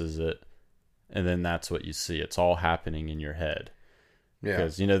processes it, and then that's what you see. It's all happening in your head. Yeah.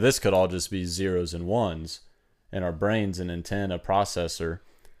 Because, this could all just be zeros and ones, and our brain's an antenna processor,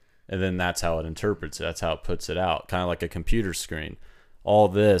 and then that's how it interprets it. That's how it puts it out, kind of like a computer screen. All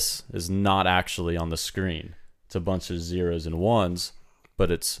this is not actually on the screen. It's a bunch of zeros and ones, but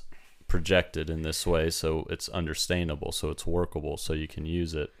it's projected in this way so it's understandable, so it's workable, so you can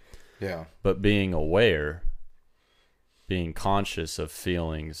use it. Yeah. But being aware, being conscious of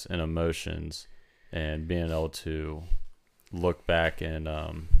feelings and emotions, and being able to look back and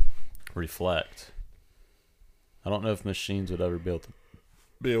reflect. I don't know if machines would ever be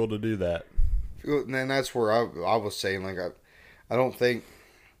able to do that. And that's where I was saying, like,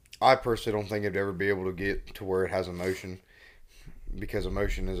 I personally don't think it'd ever be able to get to where it has emotion, because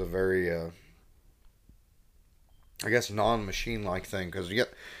emotion is a very, I guess, non-machine like thing. Because you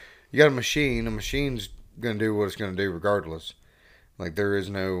got a machine's gonna do what it's gonna do regardless. Like, there is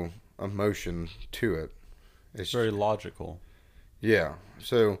no emotion to it. It's very logical. Yeah.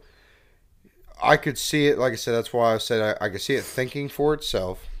 So I could see it. Like I said, that's why I said I could see it thinking for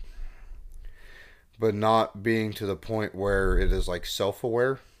itself. but not being to the point where it is like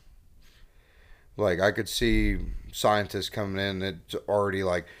self-aware. Like I could see scientists coming in that's already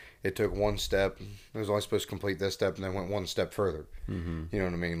like it took one step. It was only supposed to complete this step and then went one step further. Mm-hmm. You know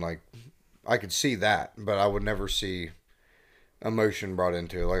what I mean? Like I could see that, but I would never see emotion brought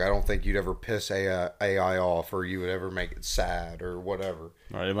into it. Like I don't think you'd ever piss AI off, or you would ever make it sad or whatever.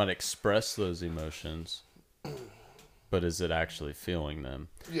 Right, it might express those emotions, but is it actually feeling them?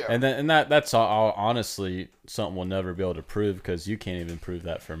 Yeah. And that's all, honestly something we'll never be able to prove, because you can't even prove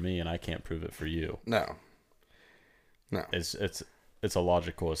that for me, and I can't prove it for you. No. It's a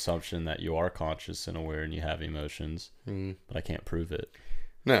logical assumption that you are conscious and aware and you have emotions, but I can't prove it.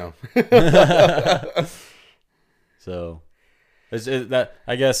 No. So, that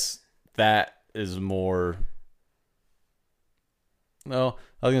I guess that is more. No,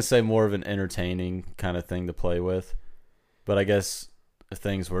 I was gonna say more of an entertaining kind of thing to play with, but I guess if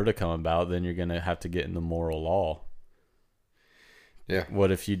things were to come about, then you're gonna have to get in the moral law. Yeah.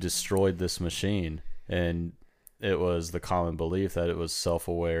 What if you destroyed this machine and it was the common belief that it was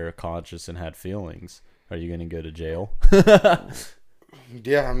self-aware, conscious, and had feelings? Are you gonna go to jail?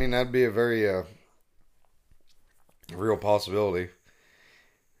 Yeah, I mean that'd be a very real possibility.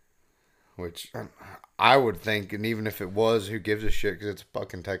 Which I would think, and even if it was, who gives a shit? Because it's a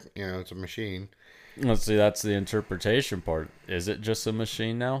fucking tech, it's a machine. Let's see, that's the interpretation part. Is it just a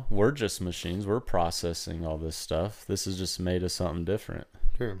machine now? We're just machines. We're processing all this stuff. This is just made of something different.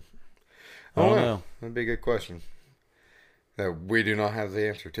 True. I don't know. That'd be a good question that we do not have the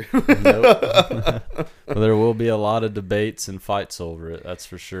answer to. Nope. Well, there will be a lot of debates and fights over it. That's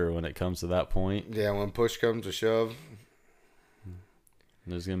for sure. When it comes to that point, Yeah, when push comes to shove.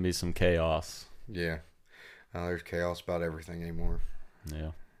 there's gonna be some chaos. Yeah. There's chaos about everything anymore.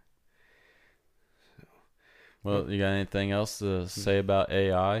 Yeah. Well, you got anything else to say about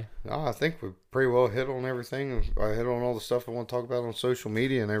AI? No, I think we pretty well hit on everything. I hit on all the stuff I want to talk about on social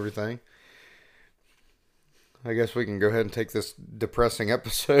media and everything. I guess we can go ahead and take this depressing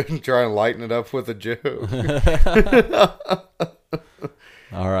episode and try and lighten it up with a joke.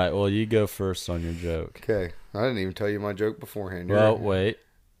 All right. Well, you go first on your joke. Okay. I didn't even tell you my joke beforehand. Well, wait.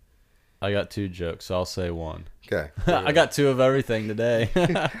 I got two jokes, so I'll say one. Okay. I got two of everything today.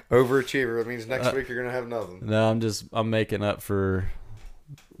 Overachiever. That means next week you're going to have nothing. No, I'm making up for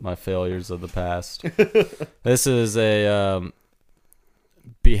my failures of the past. This is a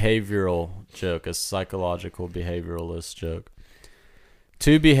behavioral joke, a psychological behavioralist joke.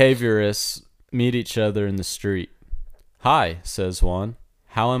 Two behaviorists meet each other in the street. "Hi," says one.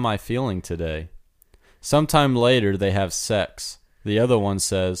 "How am I feeling today?" Sometime later, they have sex. The other one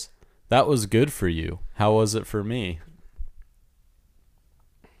says, "That was good for you. How was it for me?"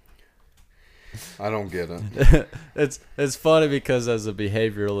 I don't get it. It's funny because as a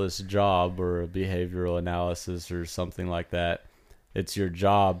behavioralist job or a behavioral analysis or something like that, it's your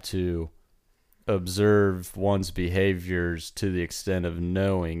job to observe one's behaviors to the extent of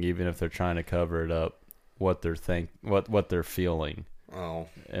knowing, even if they're trying to cover it up, what they're feeling Oh.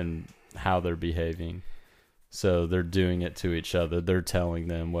 and how they're behaving. So they're doing it to each other. They're telling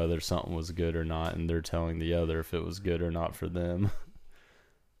them whether something was good or not, and they're telling the other if it was good or not for them.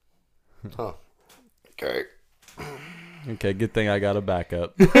 Huh. Okay. Okay, good thing I got a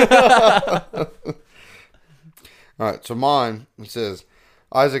backup. All right, so mine, it says,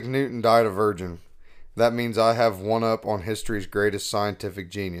 Isaac Newton died a virgin. That means I have one up on history's greatest scientific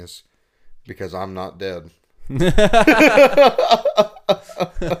genius, because I'm not dead.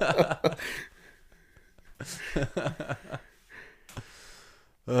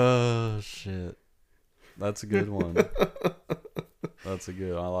 Oh, shit. That's a good one. That's a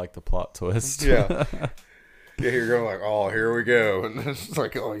good one. I like the plot twist. Yeah. Yeah, you're going like, oh, here we go. And it's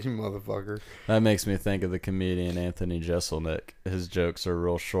like, oh, you motherfucker. That makes me think of the comedian Anthony Jeselnik. His jokes are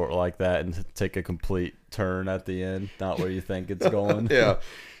real short like that and take a complete turn at the end, not where you think it's going. Yeah.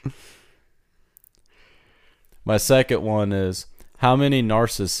 My second one is, how many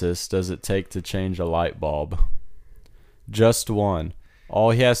narcissists does it take to change a light bulb? Just one.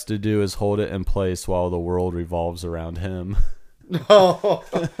 All he has to do is hold it in place while the world revolves around him. Oh.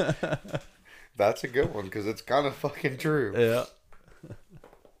 That's a good one, because it's kind of fucking true. Yeah.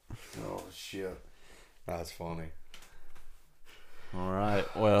 Oh, shit. That's funny. All right.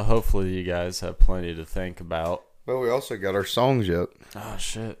 Well, hopefully you guys have plenty to think about. Well, we also got our songs yet. Oh,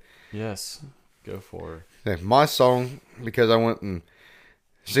 shit. Yes. Go for it. Yeah, my song, because I went and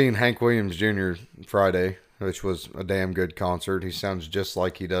seen Hank Williams Jr. Friday, which was a damn good concert. He sounds just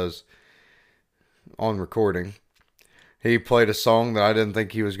like he does on recording. He played a song that I didn't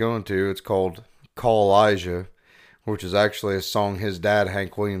think he was going to. It's called Call Elijah, which is actually a song his dad,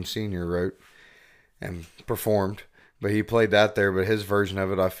 Hank Williams Sr., wrote. and performed. But he played that there, but his version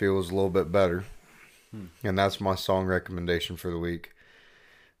of it I feel was a little bit better. And that's my song recommendation for the week.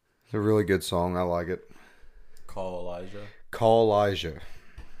 It's a really good song. I like it. Call Elijah. Call Elijah.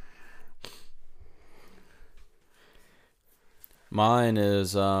 Mine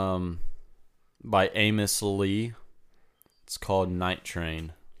is by Amos Lee. It's called Night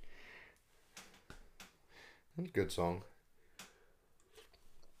Train. That's a good song.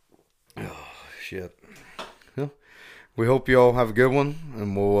 Oh, shit. Well, we hope you all have a good one,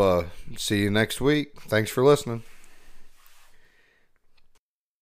 and we'll see you next week. Thanks for listening.